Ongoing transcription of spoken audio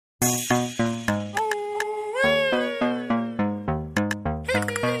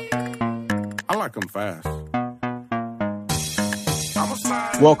like them fast.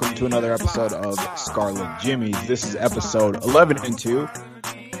 Welcome to another episode of Scarlet, Jimmies. This is episode 11 and 2.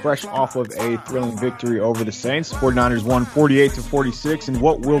 Fresh off of a thrilling victory over the Saints. 49ers won 48-46 in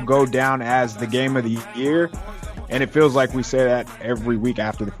what will go down as the game of the year. And it feels like we say that every week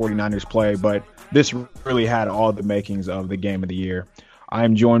after the 49ers play, but this really had all the makings of the game of the year.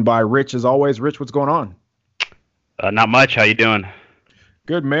 I'm joined by Rich as always. Rich, what's going on? Not much. How you doing?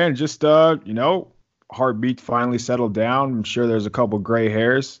 Good, man. Just, heartbeat finally settled down. I'm sure there's a couple gray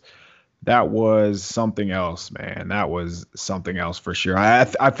hairs. That was something else, man. That was something else for sure.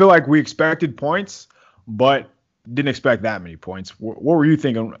 I feel like we expected points, but didn't expect that many points. What were you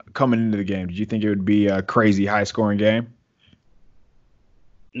thinking coming into the game? Did you think it would be a crazy high-scoring game?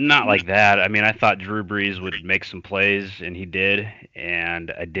 Not like that. I mean, I thought Drew Brees would make some plays, and he did.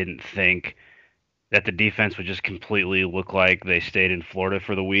 And I didn't think that the defense would just completely look like they stayed in Florida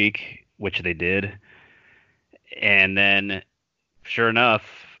for the week, which they did. And then, sure enough,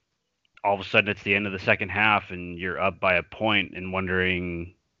 all of a sudden it's the end of the second half, and you're up by a point and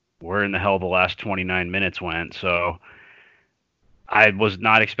wondering where in the hell the last 29 minutes went. So I was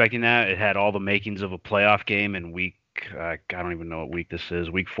not expecting that. It had all the makings of a playoff game in week, I don't even know what week this is,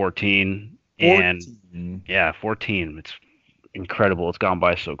 week 14. And yeah, 14. It's incredible. It's gone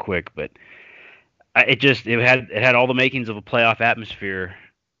by so quick, but it had all the makings of a playoff atmosphere.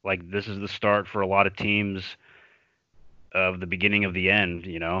 Like, this is the start for a lot of teams of the beginning of the end.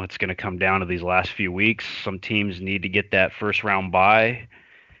 You know, it's going to come down to these last few weeks. Some teams need to get that first round bye,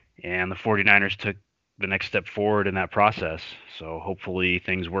 and the 49ers took the next step forward in that process. So hopefully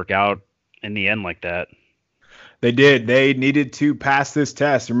things work out in the end like that. They did. They needed to pass this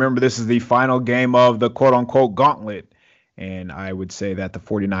test. Remember, this is the final game of the quote-unquote gauntlet, and I would say that the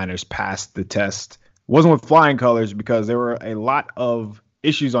 49ers passed the test. It wasn't with flying colors because there were a lot of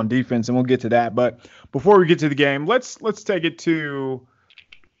issues on defense, and we'll get to that. But before we get to the game, let's take it to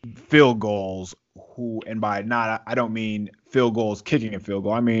field goals. I don't mean field goals, kicking a field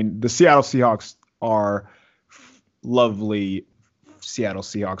goal. I mean the Seattle Seahawks are lovely Seattle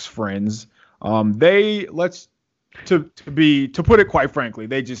Seahawks friends. To put it quite frankly,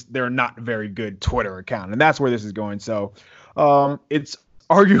 they're not a very good Twitter account, and that's where this is going. So it's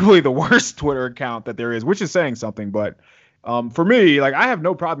arguably the worst Twitter account that there is, which is saying something. But for me, like, I have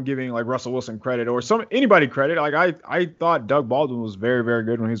no problem giving like Russell Wilson credit or anybody credit. Like, I thought Doug Baldwin was very, very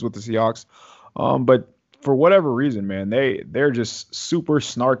good when he was with the Seahawks. But for whatever reason, man, they're just super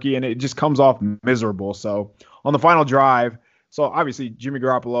snarky, and it just comes off miserable. So on the final drive, so obviously Jimmy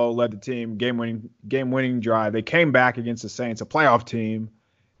Garoppolo led the team, game-winning drive. They came back against the Saints, a playoff team.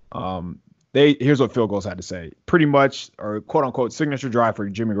 Here's what field goals had to say. Pretty much, or quote-unquote signature drive for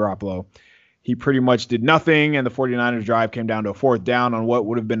Jimmy Garoppolo. He pretty much did nothing, and the 49ers drive came down to a fourth down on what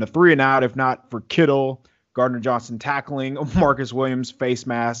would have been a 3-and-out if not for Kittle, Gardner Johnson tackling, Marcus Williams face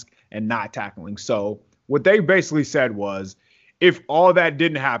mask, and not tackling. So what they basically said was, if all that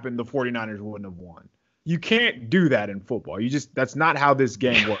didn't happen, the 49ers wouldn't have won. You can't do that in football. That's not how this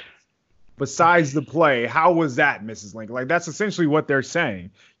game works. Besides the play, how was that, Mrs. Lincoln? Like, that's essentially what they're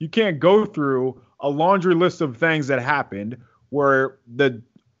saying. You can't go through a laundry list of things that happened where the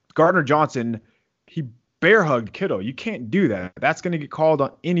Gardner Johnson, he bear hugged Kittle. You can't do that. That's going to get called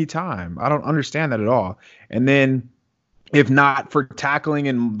on any time. I don't understand that at all. And then if not for tackling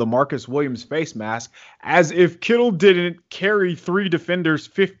in the Marcus Williams face mask, as if Kittle didn't carry 3 defenders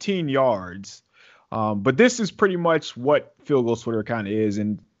 15 yards. But this is pretty much what field goal Twitter kind of is.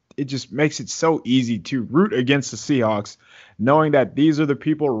 And it just makes it so easy to root against the Seahawks, knowing that these are the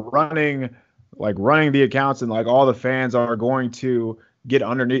people running the accounts, and like all the fans are going to get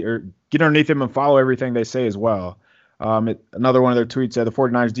underneath them and follow everything they say as well. Another one of their tweets said the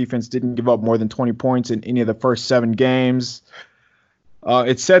 49ers defense didn't give up more than 20 points in any of the first 7 games.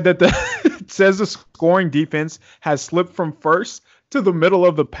 It said that it says the scoring defense has slipped from first to the middle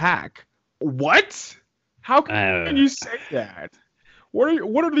of the pack. What? How can you say that? What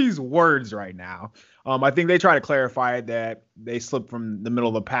are these words right now? I think they try to clarify it that they slipped from the middle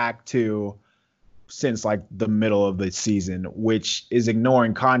of the pack to since like the middle of the season, which is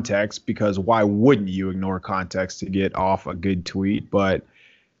ignoring context, because why wouldn't you ignore context to get off a good tweet? But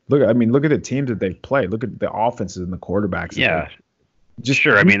look at the teams that they've played. Look at the offenses and the quarterbacks. Yeah, just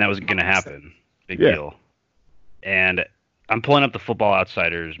sure. I mean, that was going to happen. Big deal. And I'm pulling up the Football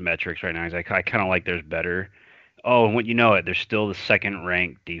Outsiders metrics right now because I kind of like theirs better. Oh, and they're still the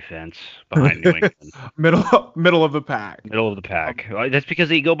second-ranked defense behind New England. middle of the pack. Middle of the pack. That's because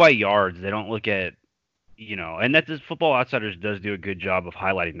they go by yards. They don't look at, and that's Football Outsiders does do a good job of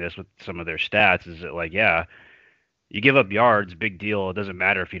highlighting this with some of their stats. Is that You give up yards, big deal. It doesn't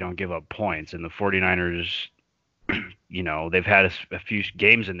matter if you don't give up points. And the 49ers, they've had a few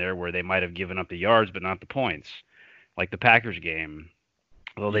games in there where they might have given up the yards but not the points, like the Packers game.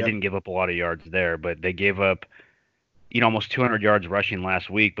 Well, they Yep. didn't give up a lot of yards there, but they gave up, almost 200 yards rushing last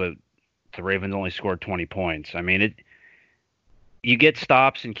week, but the Ravens only scored 20 points. I mean, you get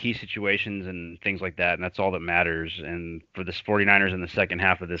stops in key situations and things like that, and that's all that matters. And for the 49ers in the second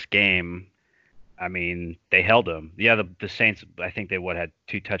half of this game, I mean, they held them. Yeah, the Saints, I think they had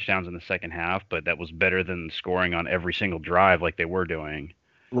 2 touchdowns in the second half, but that was better than scoring on every single drive like they were doing.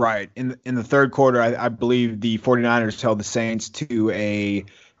 Right. In the third quarter, I believe the 49ers held the Saints to a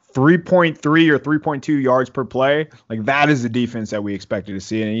 3.3 or 3.2 yards per play. Like, that is the defense that we expected to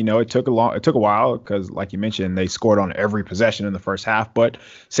see. And, it took a while because, like you mentioned, they scored on every possession in the first half. But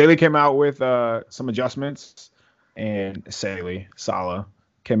Saleh came out with some adjustments, and Salah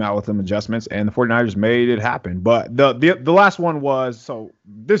came out with some adjustments, and the 49ers made it happen. But the last one was, so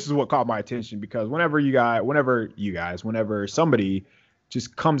this is what caught my attention, because whenever somebody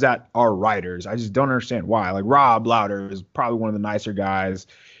just comes at our writers, I just don't understand why. Like, Rob Louder is probably one of the nicer guys.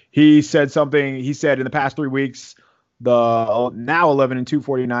 He said something. He said in the past 3 weeks, the now 11-2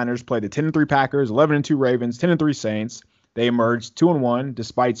 49ers played the 10-3 Packers, 11-2 Ravens, 10-3 Saints. They emerged 2-1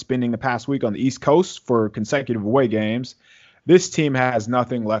 despite spending the past week on the East Coast for consecutive away games. This team has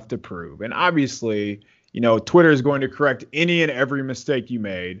nothing left to prove. And obviously, Twitter is going to correct any and every mistake you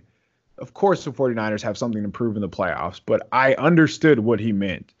made. Of course, the 49ers have something to prove in the playoffs, but I understood what he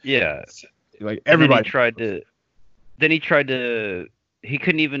meant. Yeah. Like, everybody. He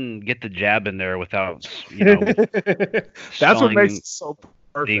couldn't even get the jab in there without, That's what makes it so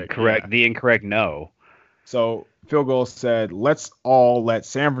perfect. The incorrect no. So Field Goal said, let's all let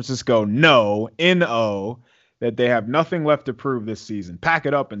San Francisco know, N-O, that they have nothing left to prove this season. Pack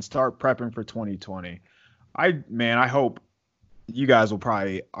it up and start prepping for 2020. I hope you guys will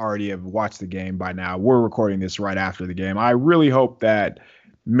probably already have watched the game by now. We're recording this right after the game. I really hope that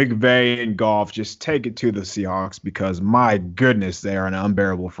McVay and Goff just take it to the Seahawks, because my goodness, they are an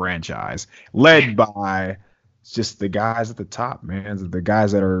unbearable franchise led by just the guys at the top, man. The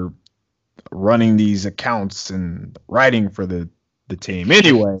guys that are running these accounts and writing for the team.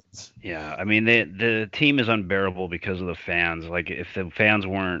 Anyways. Yeah, I mean, the team is unbearable because of the fans. Like, if the fans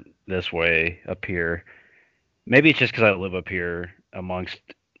weren't this way up here, maybe it's just because I live up here amongst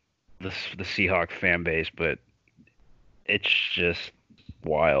the Seahawks fan base, but it's just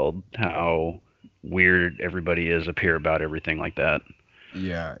wild how weird everybody is up here about everything like that.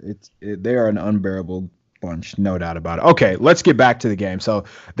 Yeah, they are an unbearable bunch, no doubt about it. Okay, let's get back to the game. So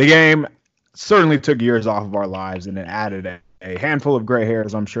the game certainly took years off of our lives, and it added a handful of gray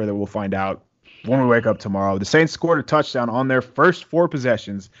hairs, I'm sure, that we'll find out when we wake up tomorrow. The Saints scored a touchdown on their first 4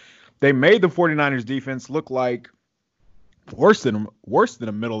 possessions. They made the 49ers defense look like worse than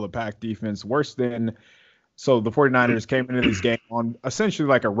a middle of the pack defense, so the 49ers came into this game on essentially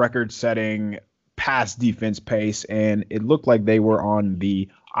like a record-setting pass defense pace, and it looked like they were on the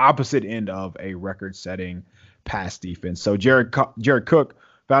opposite end of a record-setting pass defense. So Jared Cook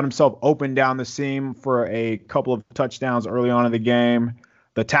found himself open down the seam for a couple of touchdowns early on in the game.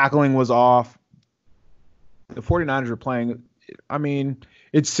 The tackling was off. The 49ers were playing,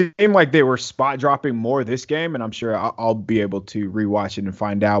 it seemed like they were spot dropping more this game, and I'm sure I'll be able to rewatch it and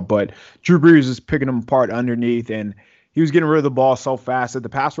find out. But Drew Brees was picking them apart underneath, and he was getting rid of the ball so fast that the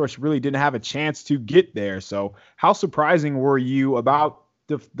pass rush really didn't have a chance to get there. So how surprising were you about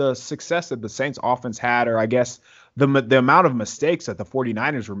the success that the Saints offense had, or I guess the amount of mistakes that the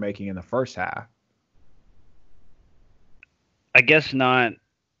 49ers were making in the first half? I guess not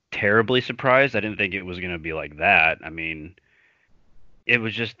terribly surprised. I didn't think it was going to be like that. I mean, it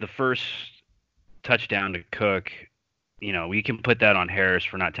was just the first touchdown to Cook. We can put that on Harris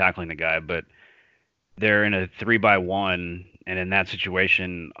for not tackling the guy, but they're in a 3-by-1, and in that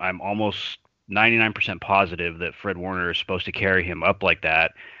situation, I'm almost 99% positive that Fred Warner is supposed to carry him up like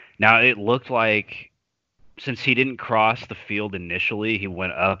that. Now, it looked like, since he didn't cross the field initially, he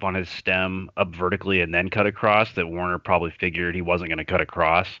went up on his stem, up vertically, and then cut across, that Warner probably figured he wasn't going to cut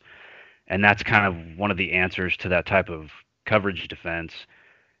across. And that's kind of one of the answers to that type of coverage defense,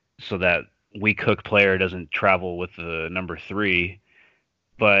 so that weak hook player doesn't travel with the number 3.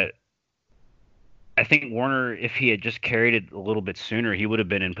 But I think Warner, if he had just carried it a little bit sooner, he would have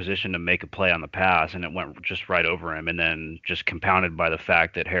been in position to make a play on the pass, and it went just right over him, and then just compounded by the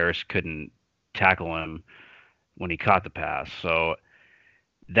fact that Harris couldn't tackle him when he caught the pass. So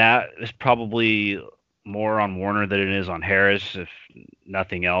that is probably more on Warner than it is on Harris, if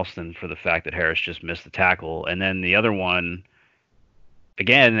nothing else, than for the fact that Harris just missed the tackle. And then the other one,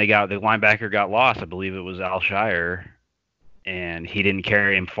 again, the linebacker got lost. I believe it was Al Shire, and he didn't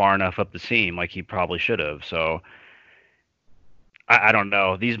carry him far enough up the seam like he probably should have. So I don't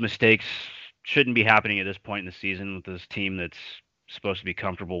know. These mistakes shouldn't be happening at this point in the season with this team that's supposed to be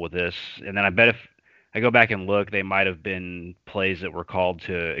comfortable with this. And then I bet if I go back and look, they might have been plays that were called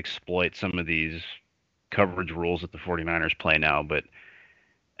to exploit some of these coverage rules that the 49ers play now. But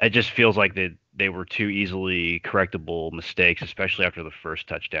it just feels like they were too easily correctable mistakes, especially after the first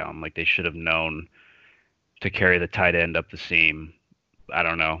touchdown. Like they should have known to carry the tight end up the seam. I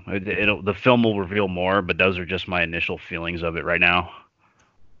don't know. The film will reveal more, but those are just my initial feelings of it right now.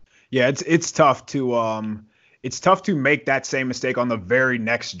 Yeah, it's tough to make that same mistake on the very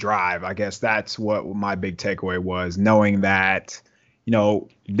next drive. I guess that's what my big takeaway was, knowing that, the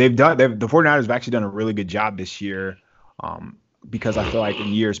 49ers have actually done a really good job this year. Because I feel like in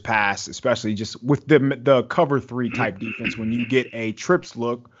years past, especially just with the cover 3 type defense, when you get a trips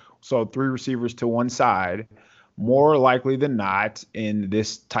look, so 3 receivers to one side, more likely than not in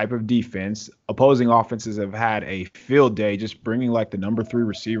this type of defense, opposing offenses have had a field day just bringing like the number 3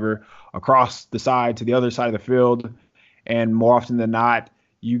 receiver across the side to the other side of the field. And more often than not,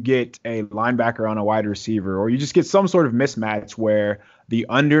 you get a linebacker on a wide receiver, or you just get some sort of mismatch where the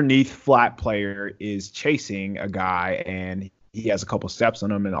underneath flat player is chasing a guy and he has a couple steps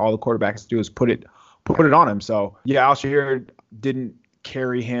on him, and all the quarterbacks do is put it on him. So yeah, Al-Shahir didn't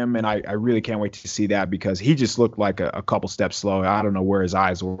carry him, and I really can't wait to see that because he just looked like a couple steps slow. I don't know where his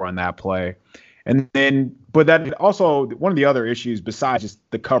eyes were on that play. And then, but that also one of the other issues besides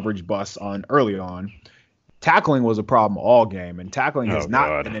just the coverage bust on early on, tackling was a problem all game, and tackling has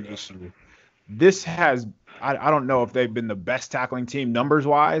not been an issue. This has, I don't know if they've been the best tackling team numbers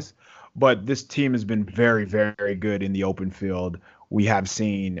wise, but this team has been very, very good in the open field. We have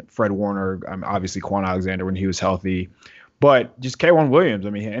seen Fred Warner, obviously Quan Alexander when he was healthy, but just K'Wan Williams. I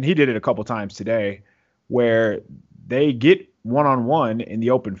mean, and he did it a couple times today where they get one-on-one in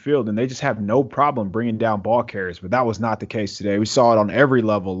the open field and they just have no problem bringing down ball carriers. But that was not the case today. We saw it on every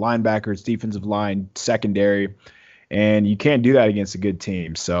level, linebackers, defensive line, secondary. And you can't do that against a good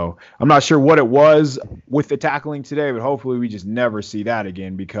team. So I'm not sure what it was with the tackling today, but hopefully we just never see that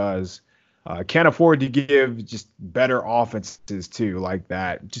again because can't afford to give just better offenses too like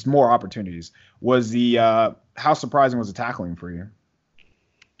that. Just more opportunities. How surprising was the tackling for you?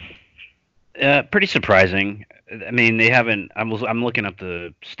 Pretty surprising. I mean, they haven't. I'm looking up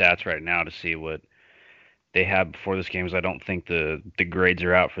the stats right now to see what they had before this game. Because I don't think the grades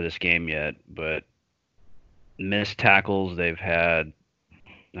are out for this game yet, but. Missed tackles they've had.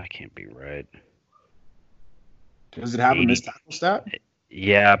 That can't be right. Does it have a missed tackle stat?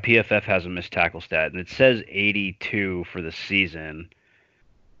 Yeah, PFF has a missed tackle stat, and it says 82 for the season.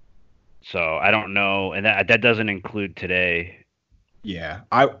 So I don't know, and that doesn't include today. Yeah,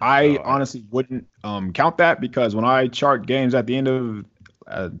 I honestly wouldn't count that because when I chart games at the end of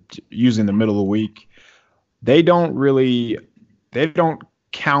using the middle of the week, they don't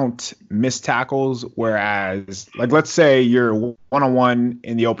count missed tackles, whereas like let's say you're one-on-one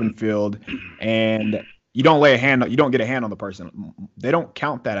in the open field and you don't get a hand on the person. They don't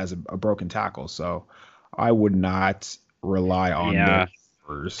count that as a broken tackle. So I would not rely on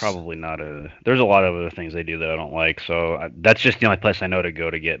those. Probably not there's a lot of other things they do that I don't like. So that's just the only place I know to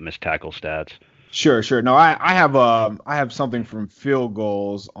go to get missed tackle stats. Sure. No, I have something from field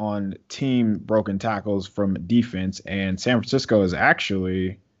goals on team broken tackles from defense, and San Francisco is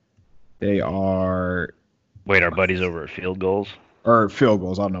actually they are. Wait, our buddies over at field goals or field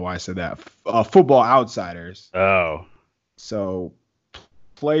goals? I don't know why I said that. Football Outsiders. Oh, so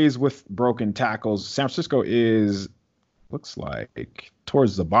plays with broken tackles. San Francisco looks like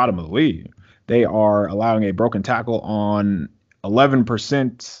towards the bottom of the league. They are allowing a broken tackle on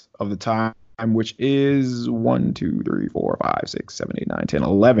 11% of the time, which is 1, 2, 3, 4, 5, 6, 7, 8, 9, 10,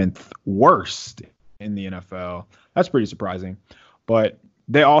 11th worst in the NFL. That's pretty surprising. But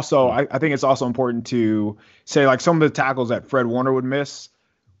they also, I think it's also important to say, like, some of the tackles that Fred Warner would miss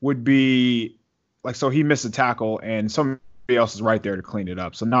would be, like, so he missed a tackle and somebody else is right there to clean it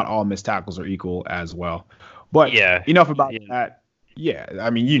up. So not all missed tackles are equal as well. But yeah, enough about that. Yeah, I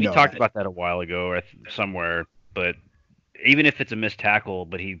mean, we talked about that a while ago or somewhere, but even if it's a missed tackle,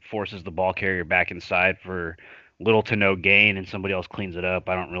 but he forces the ball carrier back inside for little to no gain, and somebody else cleans it up,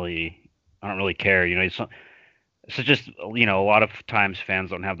 I don't really care. So just a lot of times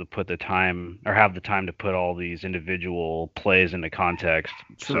fans don't have the time to put all these individual plays into context.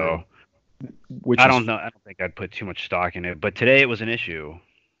 True. So I don't know. I don't think I'd put too much stock in it. But today it was an issue.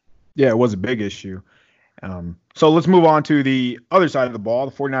 Yeah, it was a big issue. So let's move on to the other side of the ball,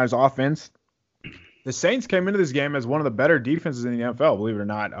 the 49ers offense. The Saints came into this game as one of the better defenses in the NFL, believe it or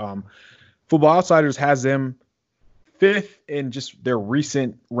not. Football Outsiders has them fifth in just their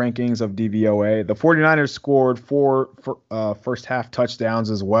recent rankings of DVOA. The 49ers scored four first half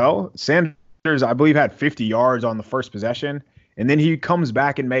touchdowns as well. Sanders, I believe, had 50 yards on the first possession. And then he comes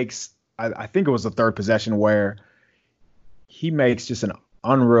back and makes, I think it was the third possession where he makes just an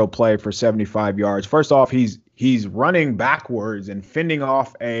unreal play for 75 yards. First off, he's running backwards and fending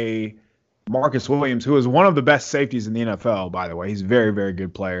off a Marcus Williams, who is one of the best safeties in the NFL, by the way. He's a very, very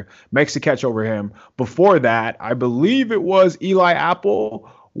good player. Makes the catch over him. Before that, I believe it was Eli Apple,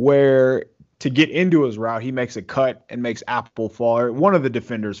 where to get into his route, he makes a cut and makes Apple fall. Or one of the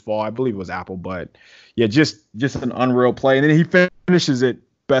defenders fall. I believe it was Apple, but yeah, just an unreal play. And then he finishes it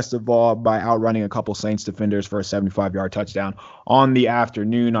best of all by outrunning a couple Saints defenders for a 75-yard touchdown. On the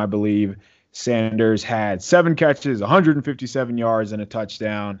afternoon, I believe, Sanders had 7 catches, 157 yards, and a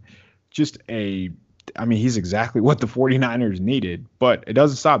touchdown. He's exactly what the 49ers needed, but it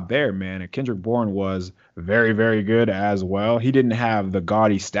doesn't stop there, man. And Kendrick Bourne was very, very good as well. He didn't have the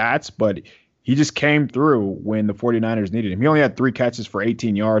gaudy stats, but he just came through when the 49ers needed him. He only had 3 catches for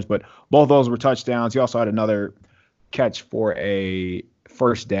 18 yards, but both those were touchdowns. He also had another catch for a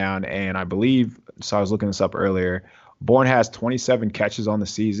first down, and I believe, so I was looking this up earlier, Bourne has 27 catches on the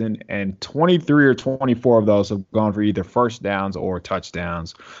season, and 23 or 24 of those have gone for either first downs or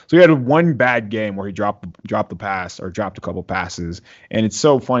touchdowns. So he had one bad game where he dropped the pass or dropped a couple passes, and it's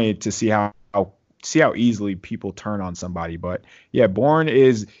so funny to see how easily people turn on somebody. But yeah, Bourne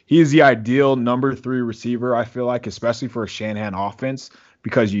is the ideal number 3 receiver, I feel like, especially for a Shanahan offense,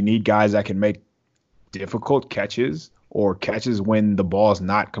 because you need guys that can make difficult catches or catches when the ball is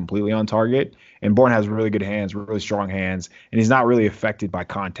not completely on target. And Bourne has really good hands, really strong hands, and he's not really affected by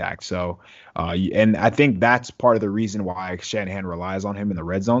contact. So, and I think that's part of the reason why Shanahan relies on him in the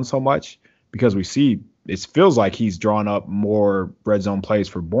red zone so much, because we see it feels like he's drawn up more red zone plays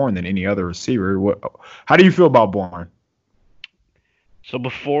for Bourne than any other receiver. How do you feel about Bourne? So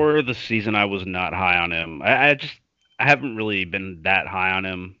before the season, I was not high on him. I haven't really been that high on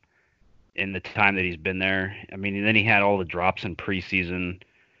him in the time that he's been there. I mean, and then he had all the drops in preseason.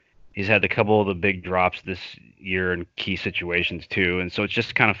 He's had a couple of the big drops this year in key situations too. And so it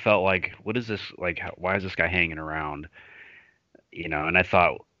just kind of felt like, what is this? Like, why is this guy hanging around? And I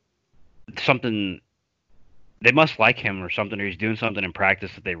thought something, they must like him or something, or he's doing something in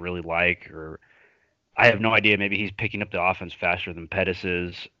practice that they really like, or I have no idea. Maybe he's picking up the offense faster than Pettis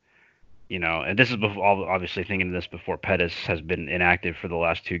is. And this is obviously thinking this before Pettis has been inactive for the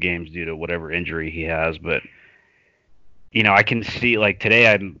last 2 games due to whatever injury he has. But, I can see, like, today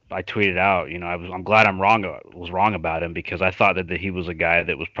I tweeted out, I'm glad I was wrong about him, because I thought that he was a guy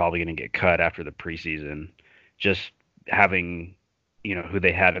that was probably going to get cut after the preseason, just having, who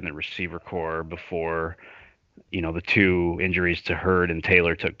they had in the receiver core before, the 2 injuries to Hurd and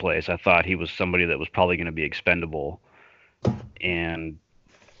Taylor took place. I thought he was somebody that was probably going to be expendable. And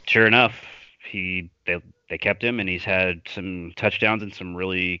sure enough, they kept him, and he's had some touchdowns in some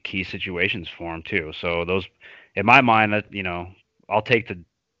really key situations for him too. So those, in my mind, that I'll take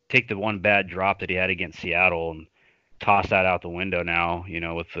the one bad drop that he had against Seattle and toss that out the window now.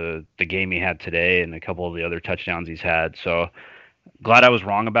 With the game he had today and a couple of the other touchdowns he's had. So glad I was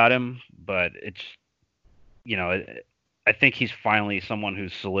wrong about him, but it's I think he's finally someone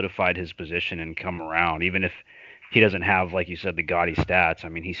who's solidified his position and come around, even if he doesn't have, like you said, the gaudy stats. I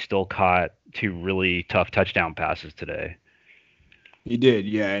mean, he still caught 2 really tough touchdown passes today. He did,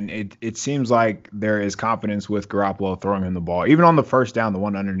 yeah, and it seems like there is confidence with Garoppolo throwing him the ball. Even on the first down, the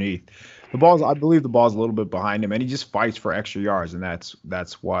one underneath, I believe the ball's a little bit behind him, and he just fights for extra yards, and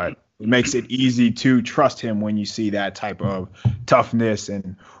that's what makes it easy to trust him when you see that type of toughness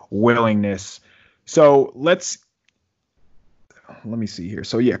and willingness. So let me see here.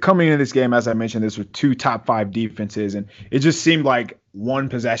 So yeah, coming into this game, as I mentioned, this were 2 top 5 defenses, and it just seemed like one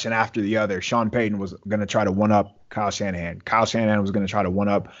possession after the other, Sean Payton was going to try to one-up Kyle Shanahan. Kyle Shanahan was going to try to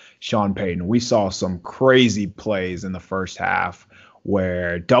one-up Sean Payton. We saw some crazy plays in the first half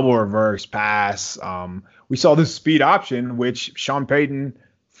where double reverse pass. We saw this speed option, which Sean Payton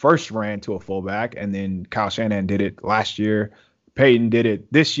first ran to a fullback, and then Kyle Shanahan did it last year. Payton did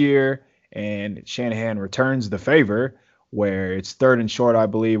it this year, and Shanahan returns the favor where it's 3rd and short, I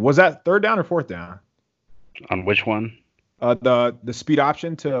believe. Was that 3rd down or 4th down? On which one? The speed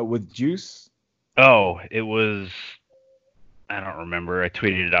option with Juice. Oh, it was. I don't remember. I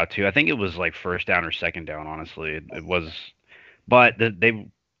tweeted it out too. I think it was like 1st down or 2nd down. Honestly, it was. But the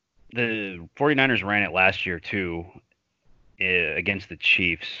 49ers ran it last year too, against the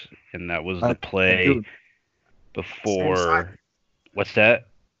Chiefs, and that was the play before. What's that?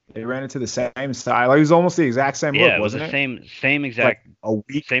 They ran into the same side. Like, it was almost the exact same look, Yeah, it was the wasn't it? same Like exact a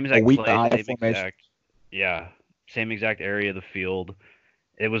same exact weak play, eye same formation. exact yeah, same exact area of the field.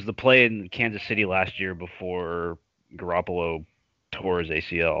 It was the play in Kansas City last year before Garoppolo tore his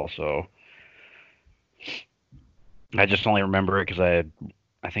ACL. So I just only remember it because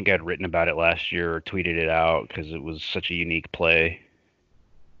I think I'd written about it last year or tweeted it out because it was such a unique play.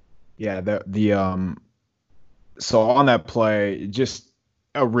 Yeah, so on that play, just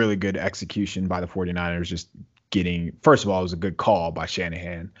a really good execution by the 49ers. Just getting, first of all, it was a good call by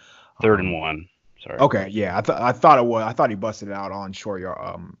Shanahan. Third and Um, one. Sorry. okay, yeah, I thought it was. I thought he busted it out on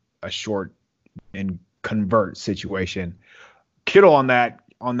a short and convert situation. Kittle on that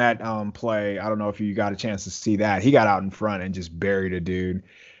play. I don't know if you got a chance to see that. He got out in front and just buried a dude.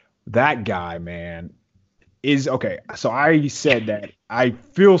 That guy, man, is okay. So I said that I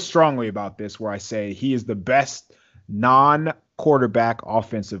feel strongly about this, where I say he is the best non-quarterback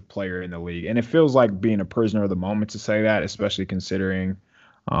offensive player in the league, and it feels like being a prisoner of the moment to say that, especially considering,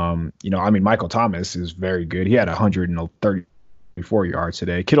 I mean, Michael Thomas is very good. He had 134 yards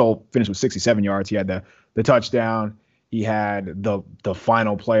today. Kittle finished with 67 yards. He had the touchdown. He had the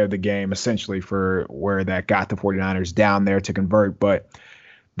final play of the game, essentially, for where that got the 49ers down there to convert, but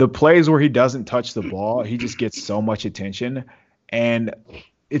the plays where he doesn't touch the ball, he just gets so much attention. And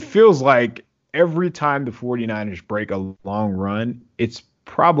it feels like every time the 49ers break a long run, it's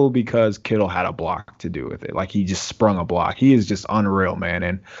probably because Kittle had a block to do with it. Like, he just sprung a block. He is just unreal, man.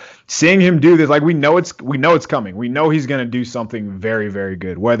 And seeing him do this, like, we know it's coming. We know he's going to do something very, very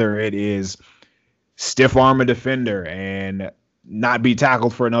good, whether it is stiff arm a defender and not be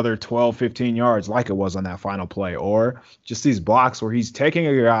tackled for another 12, 15 yards like it was on that final play, or just these blocks where he's taking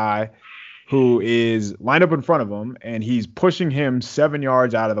a guy who is lined up in front of him and he's pushing him 7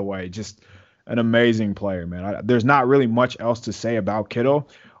 yards out of the way. Just an amazing player, man. There's not really much else to say about Kittle,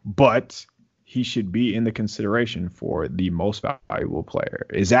 but he should be in the consideration for the most valuable player.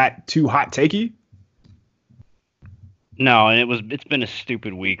 Is that too hot takey? No, and it's been a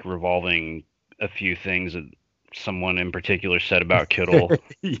stupid week revolving a few things that someone in particular said about Kittle.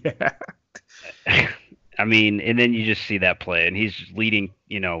 Yeah. I mean, and then you just see that play, and he's leading,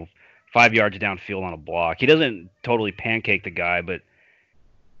 5 yards downfield on a block. He doesn't totally pancake the guy, but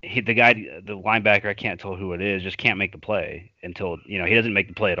the linebacker, I can't tell who it is, just can't make the play until, he doesn't make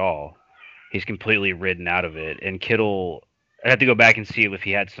the play at all. He's completely ridden out of it. And Kittle, I'd have to go back and see if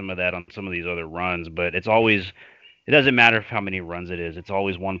he had some of that on some of these other runs, but it doesn't matter how many runs it is. It's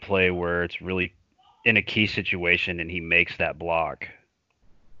always one play where it's really in a key situation and he makes that block.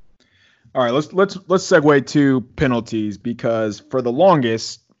 All right, let's segue to penalties, because for the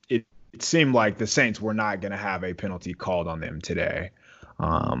longest it seemed like the Saints were not going to have a penalty called on them today.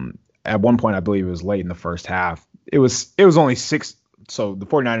 At one point, I believe it was late in the first half. It was only six. So the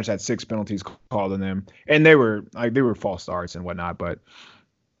 49ers had 6 penalties called on them, and they were false starts and whatnot. But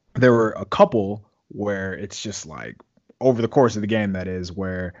there were a couple where it's just like, over the course of the game, that is,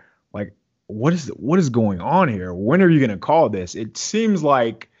 where, like, what is going on here? When are you going to call this? It seems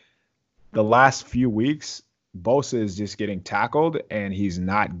like the last few weeks, Bosa is just getting tackled and he's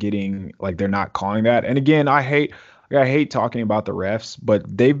not getting, like, they're not calling that. And again, I hate talking about the refs, but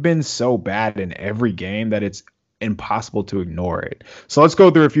they've been so bad in every game that it's impossible to ignore it. So let's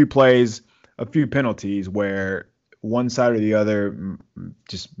go through a few plays, a few penalties where one side or the other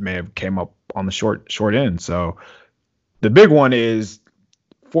just may have came up on the short end. So the big one is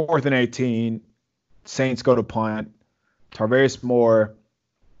 4th and 18, Saints go to punt. Tarvarius Moore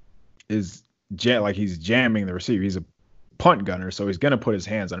is he's jamming the receiver. He's a punt gunner, so he's going to put his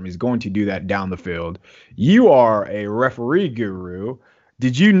hands on him. He's going to do that down the field. You are a referee guru.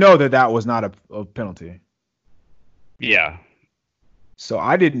 Did you know that was not a penalty? Yeah. So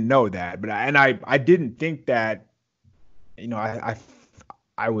I didn't know that, but I didn't think that.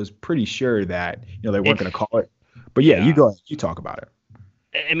 I was pretty sure that they weren't going to call it. But yeah, you go ahead. You talk about it.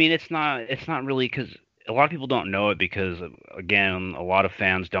 I mean, it's not really, because a lot of people don't know it, because, again, a lot of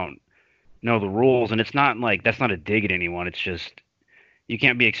fans don't know the rules, and it's not like, that's not a dig at anyone. It's just, you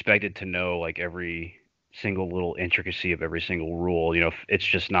can't be expected to know, like, every single little intricacy of every single rule. It's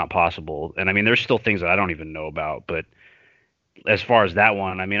just not possible. And I mean, there's still things that I don't even know about, but as far as that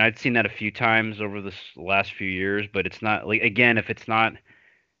one, I mean, I've seen that a few times over this last few years, but it's not, like, again, if it's not,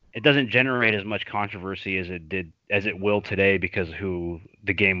 it doesn't generate as much controversy as it will today, because of who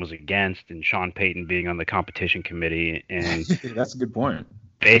the game was against, and Sean Payton being on the competition committee, and that's a good point.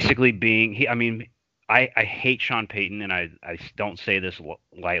 Basically being I hate Sean Payton, and I don't say this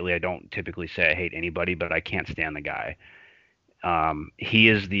lightly. I don't typically say I hate anybody, but I can't stand the guy. He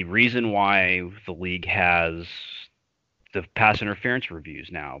is the reason why the league has the pass interference reviews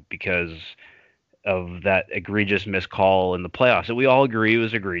now because of that egregious missed call in the playoffs. And we all agree it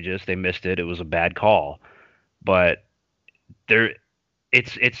was egregious. They missed it. It was a bad call. But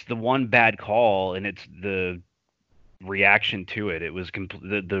it's the one bad call, and it's the reaction to it. It was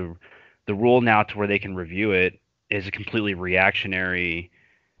the rule now to where they can review it is a completely reactionary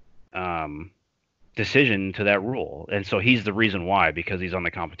decision to that rule. And so he's the reason why, because he's on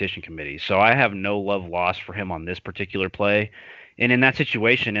the competition committee. So I have no love lost for him on this particular play. And in that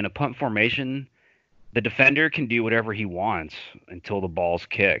situation, in a punt formation, the defender can do whatever he wants until the ball's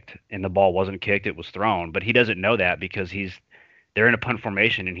kicked. And the ball wasn't kicked, it was thrown. But he doesn't know that because they're in a punt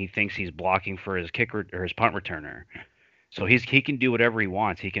formation and he thinks he's blocking for his kicker or his punt returner. So he can do whatever he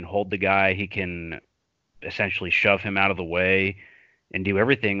wants. He can hold the guy, he can essentially shove him out of the way and do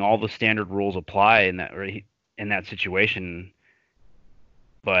everything. All the standard rules apply in that situation,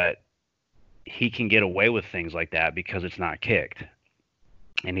 but he can get away with things like that because it's not kicked.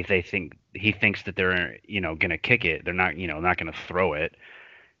 And if he thinks that they're going to kick it, they're not not going to throw it.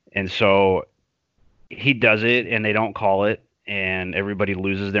 And so he does it and they don't call it, and everybody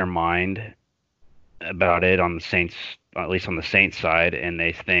loses their mind about it on the Saints, at least on the Saints side, and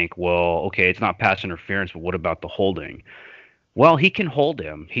they think, well, okay, it's not pass interference, but what about the holding? Well, he can hold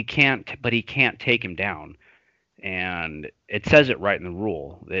him. He can't take him down. And it says it right in the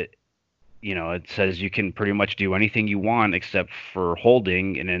rule that, it says you can pretty much do anything you want except for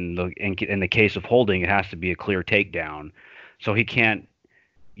holding. And in the case of holding, it has to be a clear takedown. So he can't,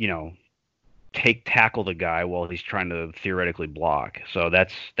 tackle the guy while he's trying to theoretically block. So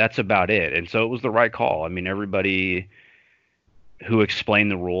that's about it. And so it was the right call. I mean, everybody who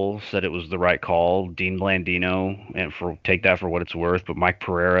explained the rules said it was the right call. Dean Blandino, and take that for what it's worth, but Mike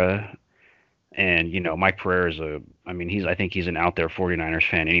Pereira, and Mike Pereira I think he's an out there 49ers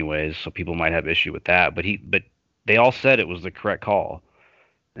fan anyways, so people might have issue with that, but they all said it was the correct call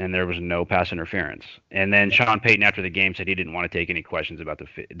and there was no pass interference. And then Sean Payton after the game said he didn't want to take any questions about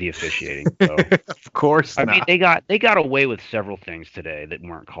the officiating. So of course not. I mean, they got away with several things today that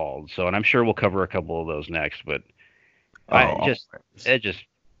weren't called. So, and I'm sure we'll cover a couple of those next, but it's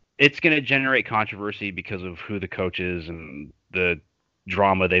going to generate controversy because of who the coach is and the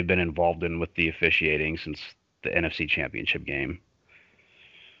drama they've been involved in with the officiating since the NFC Championship game.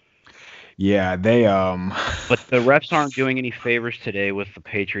 Yeah, they But the refs aren't doing any favors today with the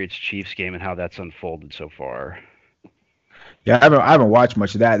Patriots-Chiefs game and how that's unfolded so far. Yeah, I haven't watched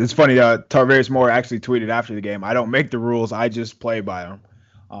much of that. It's funny. Tarvarius Moore actually tweeted after the game, "I don't make the rules, I just play by them."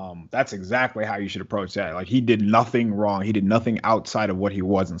 That's exactly how you should approach that. Like, he did nothing wrong. He did nothing outside of what he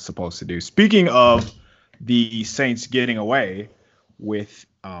wasn't supposed to do. Speaking of the Saints getting away with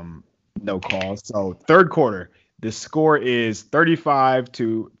no calls, so third quarter, the score is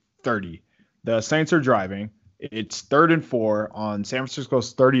 35-30. The Saints are driving. It's 3rd and 4 on San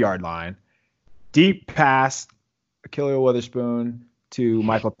Francisco's 30-yard line. Deep pass, Ahkello Witherspoon to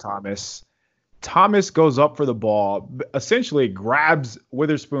Michael Thomas. Thomas goes up for the ball, essentially grabs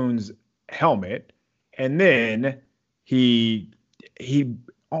Witherspoon's helmet, and then he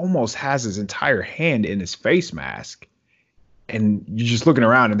almost has his entire hand in his face mask. And you're just looking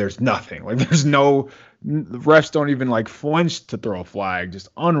around and there's nothing. Like, the refs don't even flinch to throw a flag. Just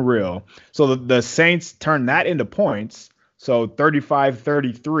unreal. So the Saints turn that into points. So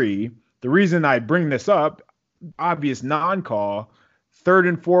 35-33. The reason I bring this up, obvious non-call, 3rd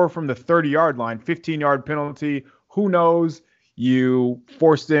and 4 from the 30-yard line, 15-yard penalty. Who knows? You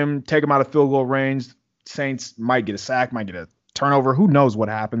force them, take them out of field goal range. Saints might get a sack, might get a turnover. Who knows what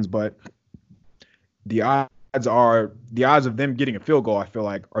happens? But the odds of them getting a field goal, I feel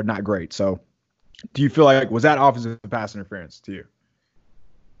like, are not great. So do you feel like, was that offensive pass interference to you?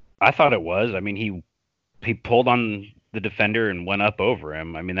 I thought it was. I mean, he pulled on the defender and went up over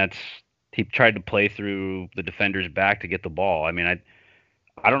him. I mean, he tried to play through the defender's back to get the ball. I mean,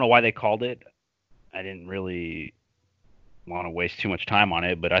 I don't know why they called it. I didn't really want to waste too much time on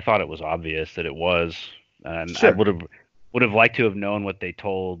it, but I thought it was obvious that it was. And sure. I would have liked to have known what they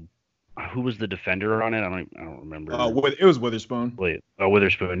told. Who was the defender on it? I don't remember. It was Witherspoon.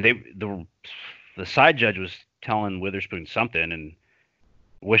 Witherspoon. The side judge was telling Witherspoon something, and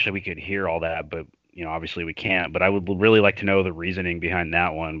wish that we could hear all that, but obviously we can't. But I would really like to know the reasoning behind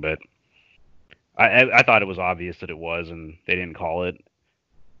that one. But I thought it was obvious that it was, and they didn't call it.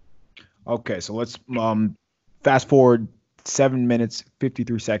 Okay, so let's fast forward 7 minutes,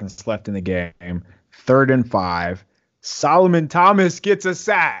 53 seconds left in the game. 3rd and 5. Solomon Thomas gets a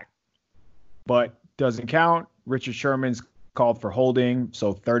sack, but doesn't count. Richard Sherman's called for holding,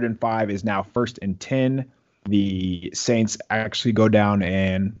 so 3rd and 5 is now 1st and 10. The Saints actually go down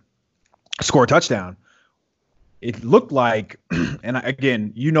and score a touchdown. it looked like, and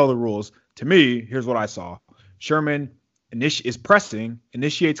again, you know the rules. To me, here's what I saw: Sherman is pressing,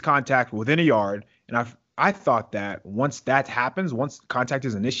 initiates contact within a yard, and I thought that once that happens, once contact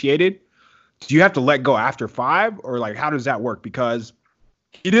is initiated, do you have to let go after 5, or like how does that work? Because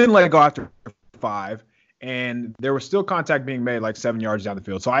he didn't let go after 5, and there was still contact being made like 7 yards down the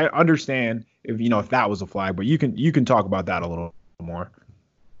field. So I understand if that was a flag, but you can talk about that a little more.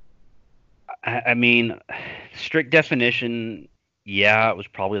 I mean, strict definition, yeah, it was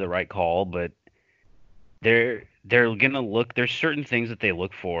probably the right call, but they're gonna look. There's certain things that they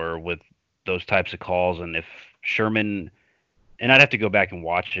look for with those types of calls, and if Sherman, and I'd have to go back and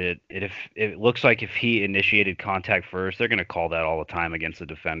watch it. If it looks like if he initiated contact first, they're gonna call that all the time against the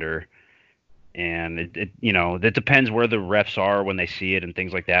defender. And it depends where the refs are when they see it and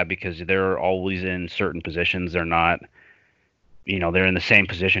things like that, because they're always in certain positions. They're not. They're in the same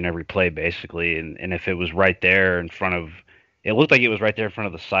position every play, basically. And if it was right there in front of, it looked like it was right there in front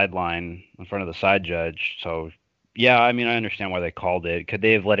of the sideline, in front of the side judge. So, yeah, I mean, I understand why they called it. Could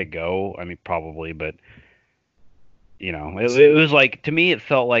they have let it go? I mean, probably, but, it was like, to me, it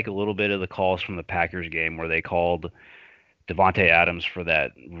felt like a little bit of the calls from the Packers game where they called Devontae Adams for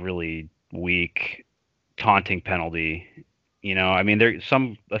that really weak taunting penalty. I mean,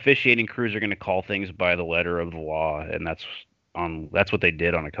 some officiating crews are going to call things by the letter of the law, and that's what they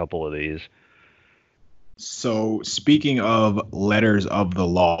did on a couple of these. So speaking of letters of the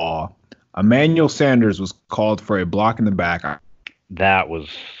law, Emmanuel Sanders was called for a block in the back. That was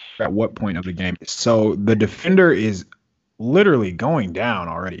at what point of the game? So the defender is literally going down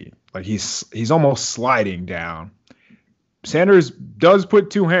already. Like he's almost sliding down. Sanders does put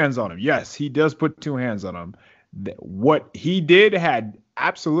 2 hands on him. Yes, he does put 2 hands on him. What he did had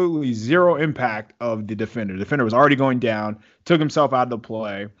absolutely zero impact of the defender. The defender was already going down, took himself out of the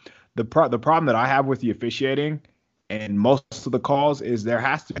play. The problem that I have with the officiating and most of the calls is there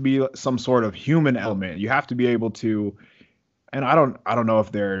has to be some sort of human element. You have to be able to, and I don't know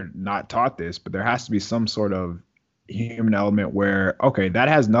if they're not taught this, but there has to be some sort of human element where, okay, that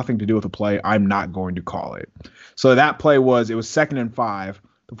has nothing to do with the play. I'm not going to call it. So that play it was 2nd and 5.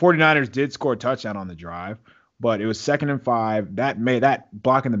 The 49ers did score a touchdown on the drive, but it was 2nd and 5. That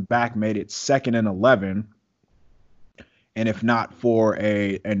block in the back made it 2nd and 11. And if not for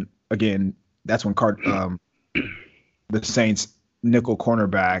and again, that's when the Saints nickel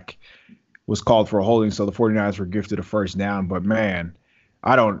cornerback was called for a holding, so the 49ers were gifted a first down. But man,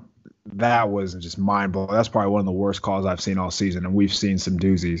 that was just mind blowing. That's probably one of the worst calls I've seen all season, and we've seen some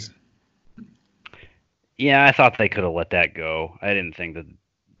doozies. Yeah, I thought they could have let that go. I didn't think that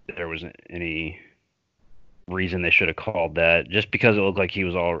there was any reason they should have called that, just because it looked like he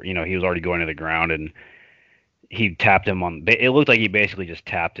was already going to the ground, and he tapped him on. It looked like he basically just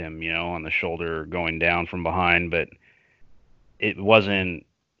tapped him, on the shoulder going down from behind, but it wasn't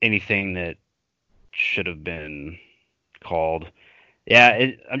anything that should have been called.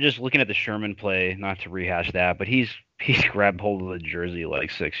 Yeah, I'm just looking at the Sherman play, not to rehash that, but he's grabbed hold of the jersey like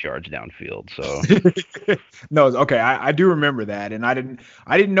 6 yards downfield. So no, okay, I do remember that, and I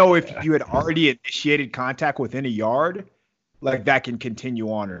didn't know if you had already initiated contact within a yard, like that can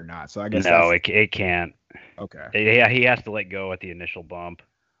continue on or not. So I guess no, it can't. Okay. Yeah, he has to let go at the initial bump.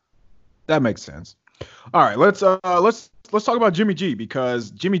 That makes sense. All right, let's talk about Jimmy G,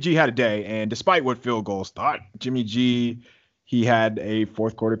 because Jimmy G had a day, and despite what field goals thought, Jimmy G, he had a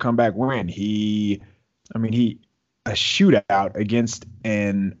fourth quarter comeback win. A shootout against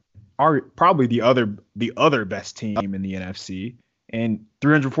probably the other best team in the NFC, and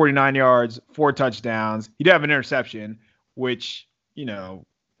 349 yards, 4 touchdowns. He did have an interception, which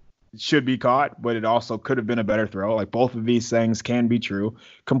should be caught, but it also could have been a better throw. Like, both of these things can be true.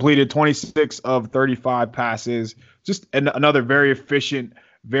 Completed 26 of 35 passes. Just another very efficient,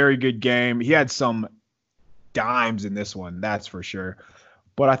 very good game. He had some dimes in this one, that's for sure.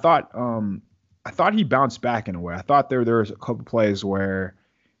 But I thought he bounced back in a way. I thought there was a couple plays where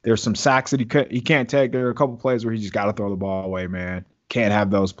there's some sacks that he can't take. There are a couple plays where he just got to throw the ball away, man. Can't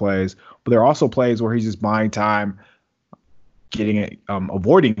have those plays. But there are also plays where he's just buying time, getting it,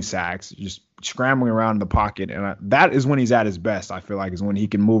 avoiding sacks, just scrambling around in the pocket. And that is when he's at his best, I feel like, is when he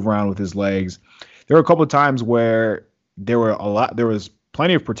can move around with his legs. There were a couple of times where there was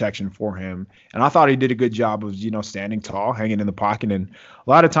plenty of protection for him, and I thought he did a good job of, standing tall, hanging in the pocket. And a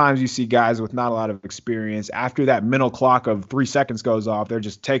lot of times you see guys with not a lot of experience, after that mental clock of 3 seconds goes off, they're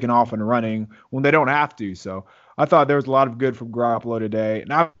just taking off and running when they don't have to. So I thought there was a lot of good from Garoppolo today,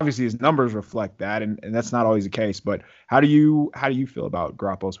 and obviously his numbers reflect that, and that's not always the case. But how do you feel about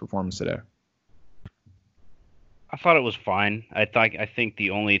Garoppolo's performance today? I thought it was fine. I think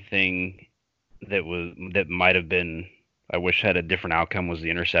the only thing that might have been, I wish had a different outcome, was the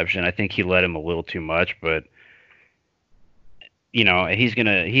interception. I think he let him a little too much, but he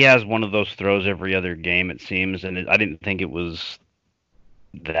has one of those throws every other game, it seems, and I didn't think it was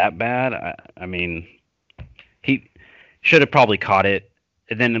that bad. I mean, he should have probably caught it.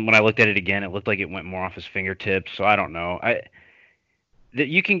 And then when I looked at it again, it looked like it went more off his fingertips. So I don't know.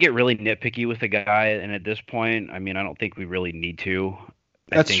 You can get really nitpicky with a guy, and at this point, I mean, I don't think we really need to.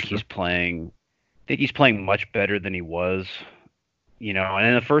 That's true. I think he's playing much better than he was. And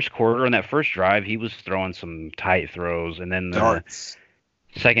in the first quarter, on that first drive, he was throwing some tight throws, and then the Darts.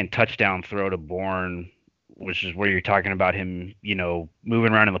 second touchdown throw to Bourne, which is where you're talking about him,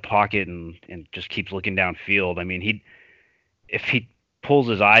 moving around in the pocket and just keeps looking downfield. I mean, if he pulls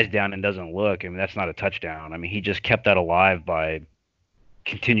his eyes down and doesn't look, I mean, that's not a touchdown. I mean, he just kept that alive by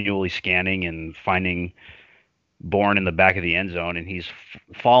continually scanning and finding Bourne in the back of the end zone, and he's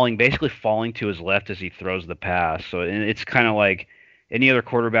basically falling to his left as he throws the pass. So it's kind of like any other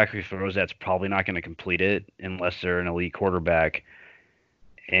quarterback who throws that's probably not going to complete it unless they're an elite quarterback.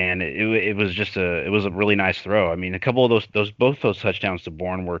 And it was a really nice throw. I mean, a couple of both those touchdowns to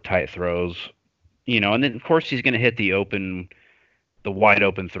Bourne were tight throws, and then of course he's going to hit the wide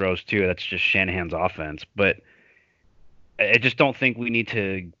open throws too. That's just Shanahan's offense. But I just don't think we need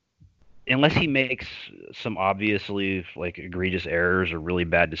to, unless he makes some obviously like egregious errors or really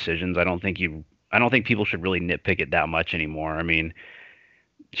bad decisions. I don't think people should really nitpick it that much anymore. I mean,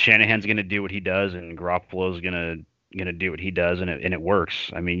 Shanahan's going to do what he does, and Garoppolo's going to do what he does, and it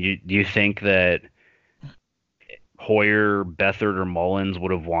works. I mean, do you think that Hoyer, Beathard, or Mullins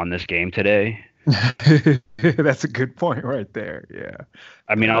would have won this game today? That's a good point right there. Yeah.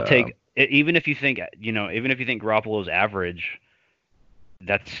 I mean, I'll take even if you think Garoppolo's average,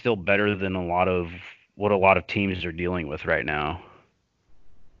 that's still better than what a lot of teams are dealing with right now.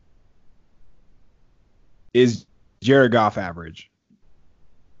 Is Jared Goff average?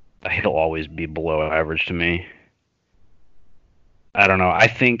 He'll always be below average to me. I don't know. I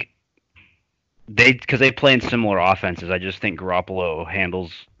think because they play in similar offenses, I just think Garoppolo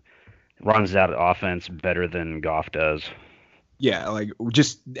runs that offense better than Goff does. Yeah,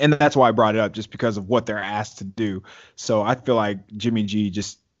 and that's why I brought it up, just because of what they're asked to do. So I feel like Jimmy G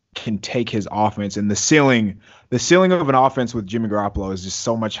just can take his offense, and the ceiling of an offense with Jimmy Garoppolo is just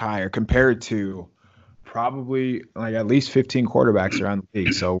so much higher compared to probably like at least 15 quarterbacks around the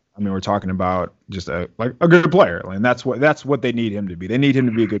league. So I mean, we're talking about just a good player, and that's what they need him to be. They need him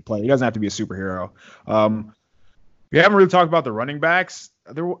to be a good player. He doesn't have to be a superhero. We haven't really talked about the running backs.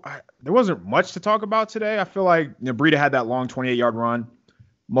 There wasn't much to talk about today. I feel like Breida had that long 28-yard run.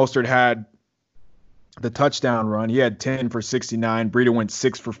 Mostert had the touchdown run. He had 10 for 69. Breida went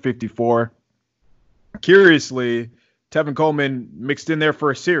 6 for 54. Curiously, Tevin Coleman mixed in there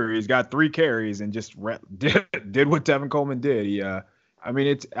for a series, got 3 carries, and just did what Tevin Coleman did.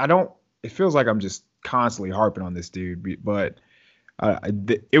 It feels like I'm just constantly harping on this dude, but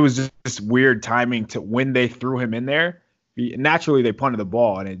it was just weird timing to when they threw him in there. Naturally, they punted the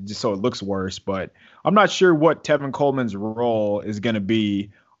ball, and it just so it looks worse. But I'm not sure what Tevin Coleman's role is going to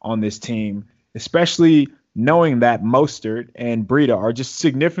be on this team, especially knowing that Mostert and Breida are just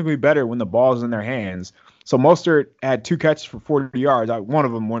significantly better when the ball's in their hands. So Mostert had 2 catches for 40 yards. One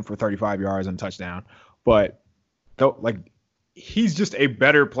of them went for 35 yards and a touchdown. But he's just a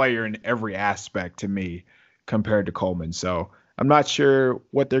better player in every aspect to me compared to Coleman. So I'm not sure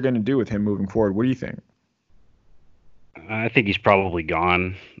what they're going to do with him moving forward. What do you think? I think he's probably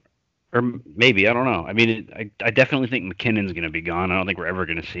gone, or maybe, I don't know. I mean, I definitely think McKinnon's going to be gone. I don't think we're ever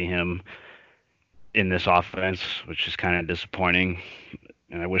going to see him in this offense, which is kind of disappointing.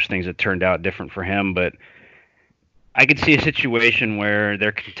 And I wish things had turned out different for him, but I could see a situation where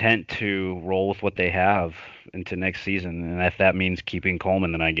they're content to roll with what they have into next season. And if that means keeping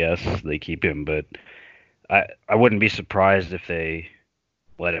Coleman, then I guess they keep him. But I wouldn't be surprised if they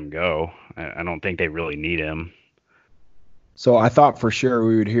let him go. I don't think they really need him. So I thought for sure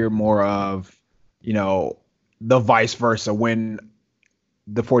we would hear more of, the vice versa when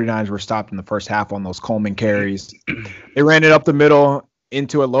the 49ers were stopped in the first half on those Coleman carries. They ran it up the middle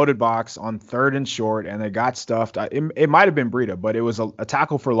into a loaded box on 3rd and short, and they got stuffed. It might have been Breida, but it was a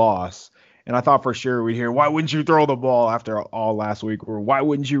tackle for loss. And I thought for sure we'd hear, why wouldn't you throw the ball after all last week? Or why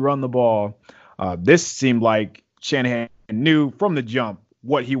wouldn't you run the ball? This seemed like Shanahan knew from the jump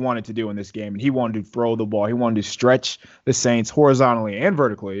what he wanted to do in this game, and he wanted to throw the ball. He wanted to stretch the Saints horizontally and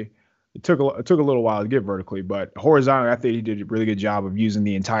vertically. It took a little while to get vertically, but horizontally, I think he did a really good job of using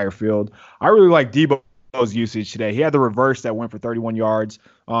the entire field. I really like Debo's usage today. He had the reverse that went for 31 yards.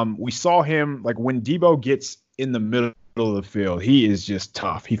 We saw him, when Debo gets in the middle of the field. He is just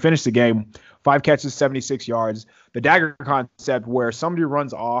tough. He finished the game 5 catches, 76 yards. The dagger concept where somebody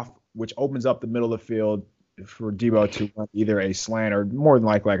runs off, which opens up the middle of the field for Debo to run either a slant or more than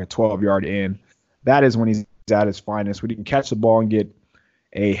like a 12-yard in. That is when he's at his finest. We can catch the ball and get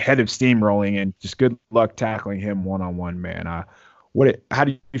a head of steam rolling, and just good luck tackling him one-on-one, man. How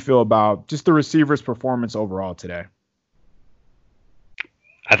do you feel about just the receivers' performance overall today?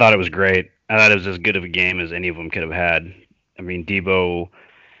 I thought it was great. I thought it was as good of a game as any of them could have had. I mean, Debo,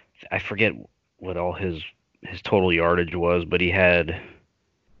 I forget what all his total yardage was, but he had,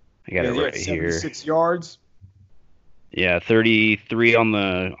 I got it right here. 76 yards. Yeah, 33 on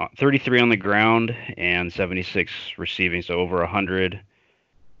the ground and 76 receiving, so over 100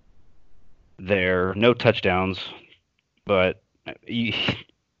 there. No touchdowns, but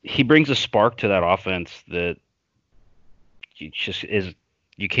he brings a spark to that offense that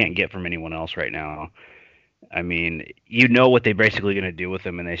you can't get from anyone else right now. I mean, you know what they're basically going to do with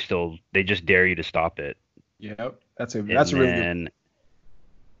him, and they just dare you to stop it. Yep, that's really good.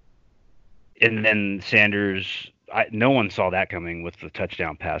 And then Sanders, no one saw that coming with the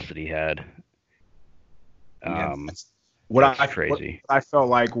touchdown pass that he had. What I felt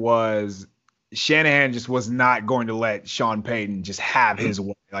like was Shanahan just was not going to let Sean Payton just have his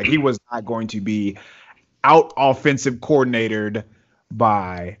way. Like, he was not going to be out offensive coordinated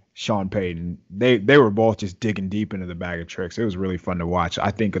by Sean Payton. They were both just digging deep into the bag of tricks. It was really fun to watch.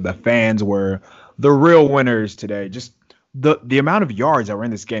 I think the fans were the real winners today. Just the amount of yards that were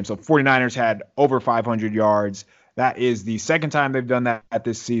in this game. So 49ers had over 500 yards. That is the second time they've done that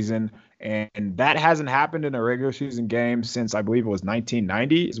this season. And that hasn't happened in a regular season game since, I believe it was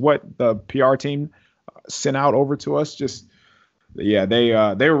 1990 is what the PR team sent out over to us. They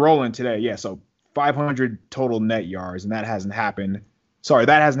were rolling today. Yeah, so 500 total net yards, and that hasn't happened. Sorry,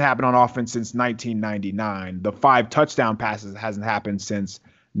 that hasn't happened on offense since 1999. The 5 touchdown passes hasn't happened since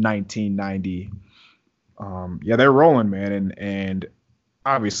 1990. They're rolling, man, and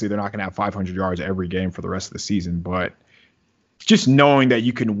obviously they're not going to have 500 yards every game for the rest of the season, but just knowing that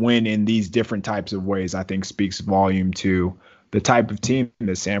you can win in these different types of ways, I think speaks volume to the type of team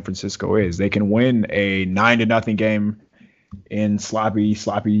that San Francisco is. They can win a 9-0 game in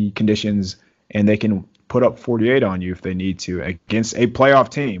sloppy conditions, and they can put up 48 on you if they need to against a playoff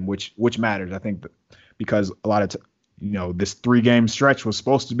team, which matters. I think because a lot of this 3-game stretch was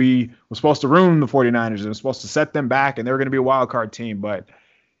supposed to ruin the 49ers. It was supposed to set them back, and they were going to be a wild card team, but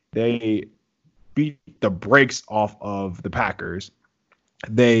they beat the brakes off of the Packers.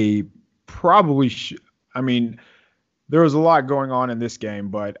 They probably there was a lot going on in this game,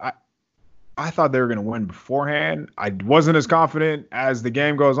 but I thought they were going to win beforehand. I wasn't as confident as the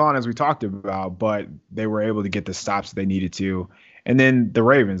game goes on, as we talked about, but they were able to get the stops they needed to. And then the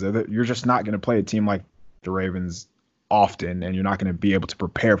Ravens, you're just not going to play a team like the Ravens often, and you're not going to be able to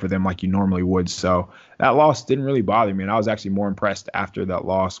prepare for them like you normally would. So that loss didn't really bother me, and I was actually more impressed after that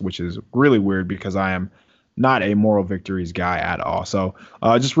loss, which is really weird because I am not a moral victories guy at all. So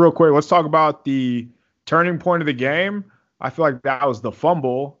just real quick, let's talk about the turning point of the game. I feel like that was the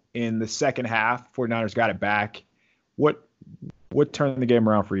fumble in the second half. 49ers got it back. What turned the game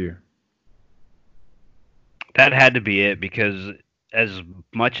around for you? That had to be it, because as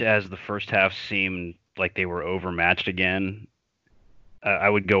much as the first half seemed like they were overmatched again, I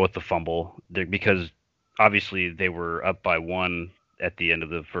would go with the fumble, because obviously they were up by 1 at the end of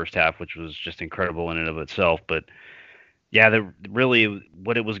the first half, which was just incredible in and of itself. But yeah, really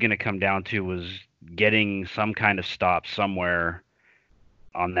what it was going to come down to was getting some kind of stop somewhere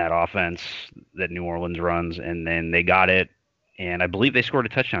on that offense that New Orleans runs, and then they got it, and I believe they scored a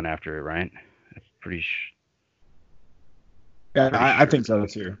touchdown after it, right? I think so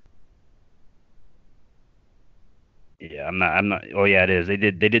too. Yeah, I'm not. Oh yeah, it is. They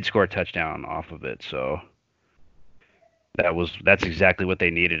did score a touchdown off of it, so that's exactly what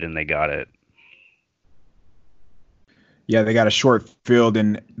they needed, and they got it. Yeah, they got a short field,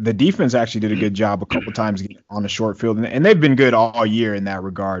 and the defense actually did a good job a couple times on the short field, and they've been good all year in that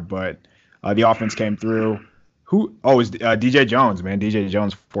regard. But the offense came through. It's DJ Jones, man. DJ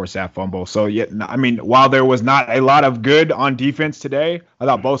Jones forced that fumble. So yeah, I mean, while there was not a lot of good on defense today, I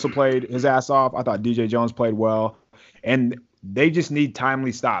thought Bosa played his ass off. I thought DJ Jones played well. And they just need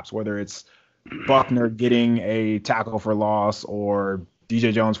timely stops, whether it's Buckner getting a tackle for loss or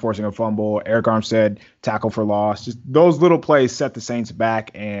DJ Jones forcing a fumble, Eric Armstead tackle for loss. Just those little plays set the Saints back.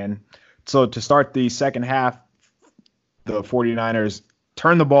 And so to start the second half, the 49ers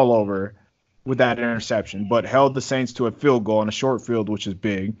turned the ball over with that interception, but held the Saints to a field goal on a short field, which is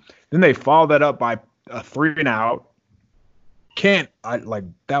big. Then they followed that up by a 3-and-out.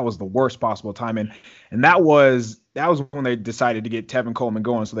 that was the worst possible time. And that was when they decided to get Tevin Coleman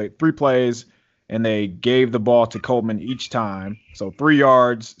going. So they 3 plays and they gave the ball to Coleman each time. So 3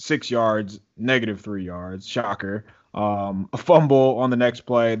 yards, 6 yards, -3 yards. Shocker. A fumble on the next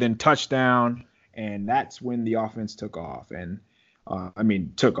play, then touchdown, and that's when the offense took off. And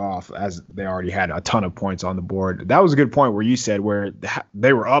took off as they already had a ton of points on the board. That was a good point where you said where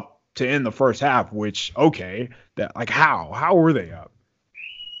they were up to end the first half, which, okay, that like how were they up?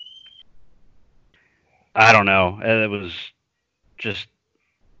 I don't know. It was just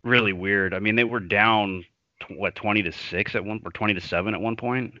really weird. I mean, they were down 20-6 at one, or 20-7 at one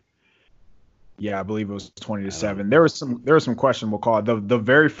point. Yeah, I believe it was 20-7. There was some questionable call. The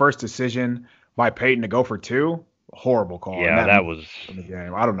very first decision by Peyton to go for 2, horrible call. Yeah, that was in the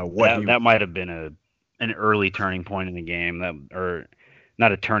game. I don't know what that might have been an early turning point in the game, or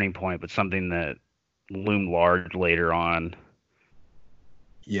not a turning point, but something that loomed large later on.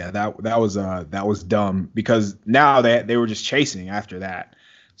 Yeah, that was dumb, because now they were just chasing after that.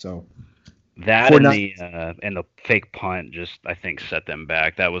 So that and the fake punt just, I think, set them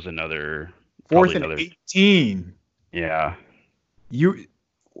back. That was another 4th and 18. Yeah.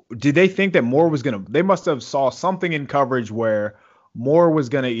 Did they think that Moore was they must have saw something in coverage where Moore was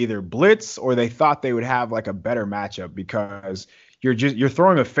gonna either blitz, or they thought they would have like a better matchup, because you're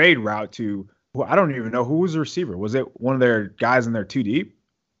throwing a fade route to, I don't even know who was the receiver. Was it one of their guys in there too deep?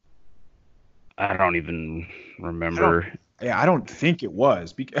 I don't even remember. I don't think it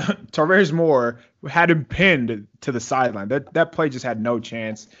was. Tarvarius Moore had him pinned to the sideline. That play just had no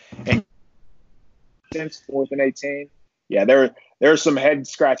chance. And since 4th and 18, yeah, there are some head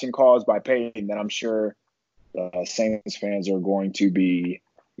scratching calls by Peyton that I'm sure Saints fans are going to be,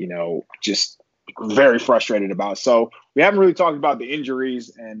 just very frustrated about. So we haven't really talked about the injuries,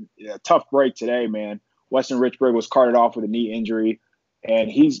 and a tough break today, man. Weston Richburg was carted off with a knee injury,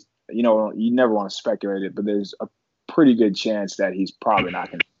 and he's, you never want to speculate it, but there's a pretty good chance that he's probably not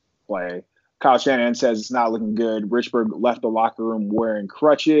going to play. Kyle Shanahan says it's not looking good. Richburg left the locker room wearing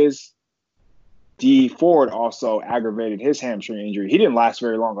crutches. D Ford also aggravated his hamstring injury. He didn't last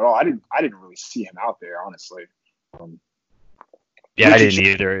very long at all. I didn't really see him out there, honestly. I didn't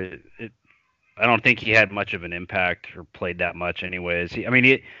either. I don't think he had much of an impact or played that much anyways.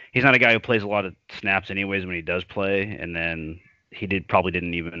 He's not a guy who plays a lot of snaps anyways when he does play, and then he probably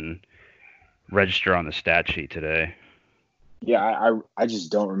didn't even register on the stat sheet today. Yeah, I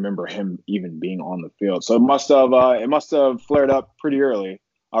just don't remember him even being on the field. So it must have flared up pretty early.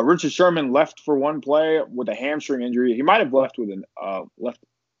 Richard Sherman left for one play with a hamstring injury. He might have left with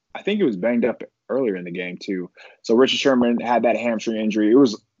I think he was banged up earlier in the game too. So Richard Sherman had that hamstring injury. It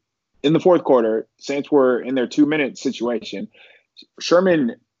was in the 4th quarter. Saints were in their 2-minute situation.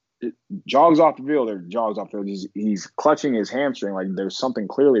 Sherman jogs off the field. He's clutching his hamstring like there's something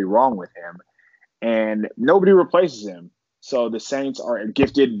clearly wrong with him, and nobody replaces him. So the Saints are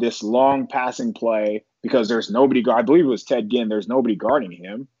gifted this long passing play because there's nobody. I believe it was Ted Ginn. There's nobody guarding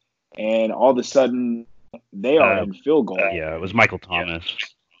him, and all of a sudden they are in field goal. Yeah, it was Michael Thomas.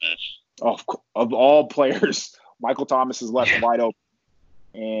 Of all players, Michael Thomas is left wide open,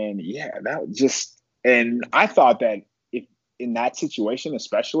 and and I thought that if in that situation,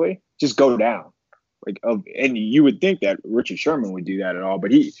 especially, just go down, and you would think that Richard Sherman would do that at all,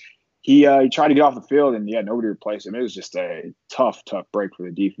 but he tried to get off the field, and nobody replaced him. It was just a tough break for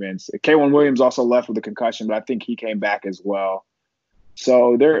the defense. K'Wan Williams also left with a concussion, but I think he came back as well.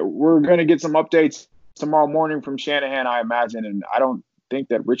 So we're going to get some updates tomorrow morning from Shanahan, I imagine, and I don't think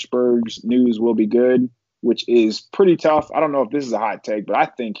that Richburg's news will be good, which is pretty tough. I don't know if this is a hot take, but I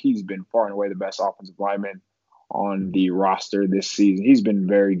think he's been far and away the best offensive lineman on the roster this season. He's been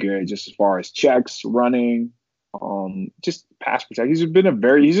very good just as far as checks, running, just pass protection.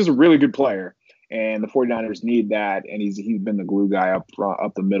 He's just a really good player, and the 49ers need that, and he's been the glue guy up front,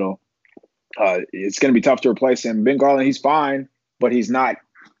 up the middle. It's going to be tough to replace him. Ben Garland, he's fine, but he's not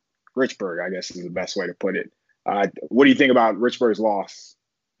Richburg, I guess is the best way to put it. What do you think about Richburg's loss?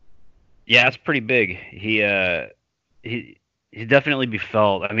 Yeah, it's pretty big. He definitely be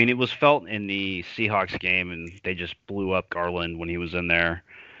felt. I mean, it was felt in the Seahawks game, and they just blew up Garland when he was in there.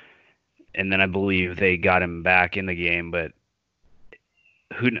 And then I believe they got him back in the game, but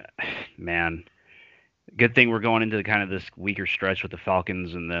man, good thing we're going into kind of this weaker stretch with the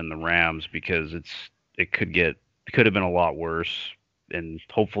Falcons and then the Rams, because it could have been a lot worse. And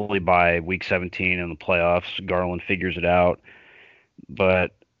hopefully by week 17 in the playoffs, Garland figures it out.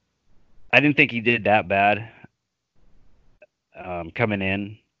 But I didn't think he did that bad coming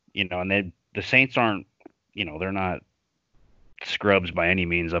in, and the Saints aren't, they're not scrubs by any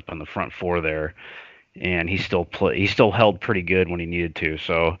means up on the front four there. and he still held pretty good when he needed to.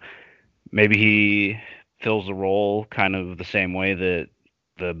 So maybe he fills the role kind of the same way that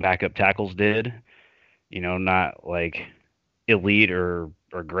the backup tackles did. Not like elite or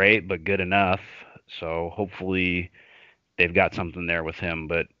great, but good enough. So hopefully they've got something there with him.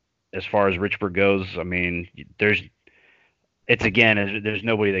 But as far as Richburg goes, I mean, there's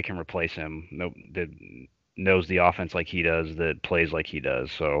nobody that can replace him. No, that knows the offense like he does, that plays like he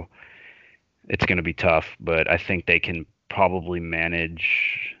does. So it's going to be tough, but I think they can probably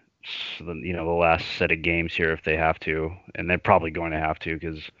manage the last set of games here if they have to, and they're probably going to have to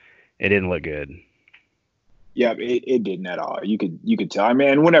because it didn't look good. Yeah, it didn't at all. You could tell. I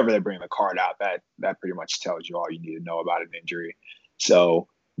mean, whenever they bring the card out, that pretty much tells you all you need to know about an injury. So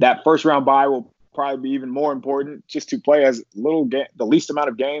that first round bye will probably be even more important, just to play as the least amount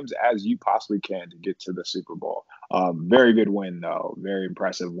of games as you possibly can to get to the Super Bowl. Very good win though, very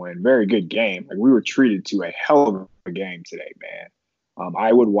impressive win, very good game. Like, we were treated to a hell of a game today, man.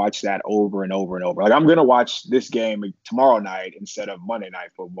 I would watch that over and over and over. Like, I'm gonna watch this game tomorrow night instead of Monday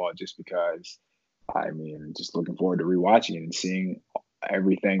Night Football, just because. I mean, just looking forward to rewatching it and seeing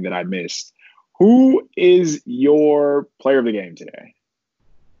everything that I missed. Who is your player of the game today?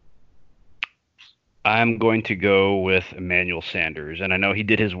 I'm going to go with Emmanuel Sanders, and I know he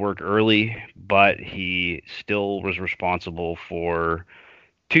did his work early, but he still was responsible for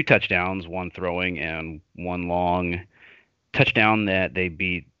 2 touchdowns, one throwing and one long touchdown that they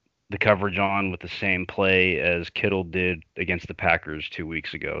beat the coverage on with the same play as Kittle did against the Packers 2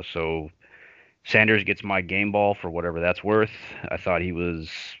 weeks ago. So Sanders gets my game ball for whatever that's worth. I thought he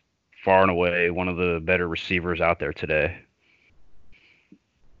was far and away one of the better receivers out there today.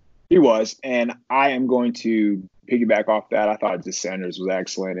 He was, and I am going to piggyback off that. I thought just Sanders was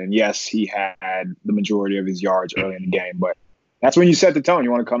excellent, and yes, he had the majority of his yards early in the game, but that's when you set the tone. You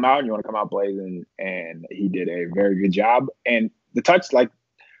want to come out and you want to come out blazing, and he did a very good job. And the touch, like,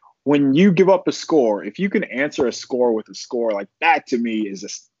 when you give up a score, if you can answer a score with a score, like, that to me is a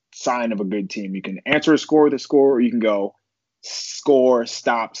sign of a good team. You can answer a score with a score, or you can go score,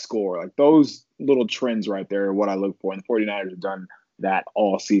 stop, score. Like, those little trends right there are what I look for. And the 49ers have done that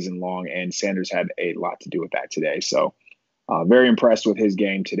all season long, and Sanders had a lot to do with that today. So very impressed with his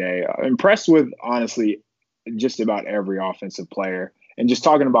game today. Impressed with, honestly, just about every offensive player. And just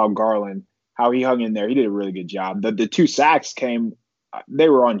talking about Garland, how he hung in there, he did a really good job. The 2 sacks came, they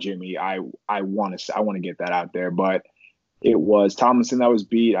were on Jimmy. I want to get that out there, but it was Tomlinson that was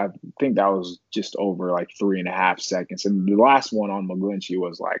beat. I think that was just over like 3.5 seconds. And the last one on McGlinchey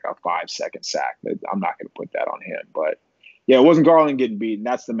was like a 5-second sack. I'm not going to put that on him. But, yeah, it wasn't Garland getting beaten.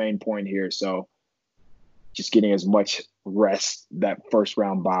 That's the main point here. So just getting as much rest that first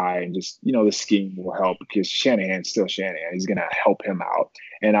round bye, and just, the scheme will help, because Shanahan's still Shanahan. He's going to help him out.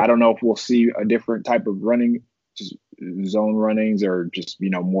 And I don't know if we'll see a different type of running, just zone runnings, or just,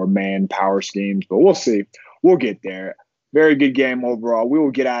 more man power schemes. But we'll see. We'll get there. Very good game overall. We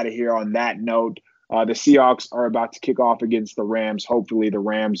will get out of here on that note. The Seahawks are about to kick off against the Rams. Hopefully the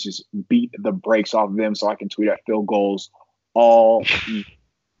Rams just beat the brakes off of them so I can tweet at field goals all.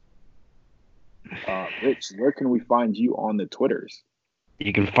 Rich, where can we find you on the Twitters?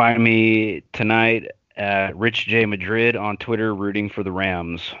 You can find me tonight at Rich J Madrid on Twitter, rooting for the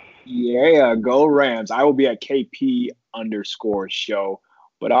Rams. Yeah, go Rams. I will be at KP_show,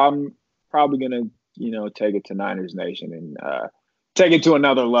 but I'm probably going to, take it to Niners Nation and take it to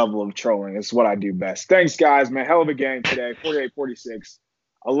another level of trolling. It's what I do best. Thanks, guys, man. Hell of a game today. 48-46,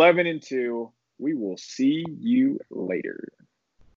 11-2. We will see you later.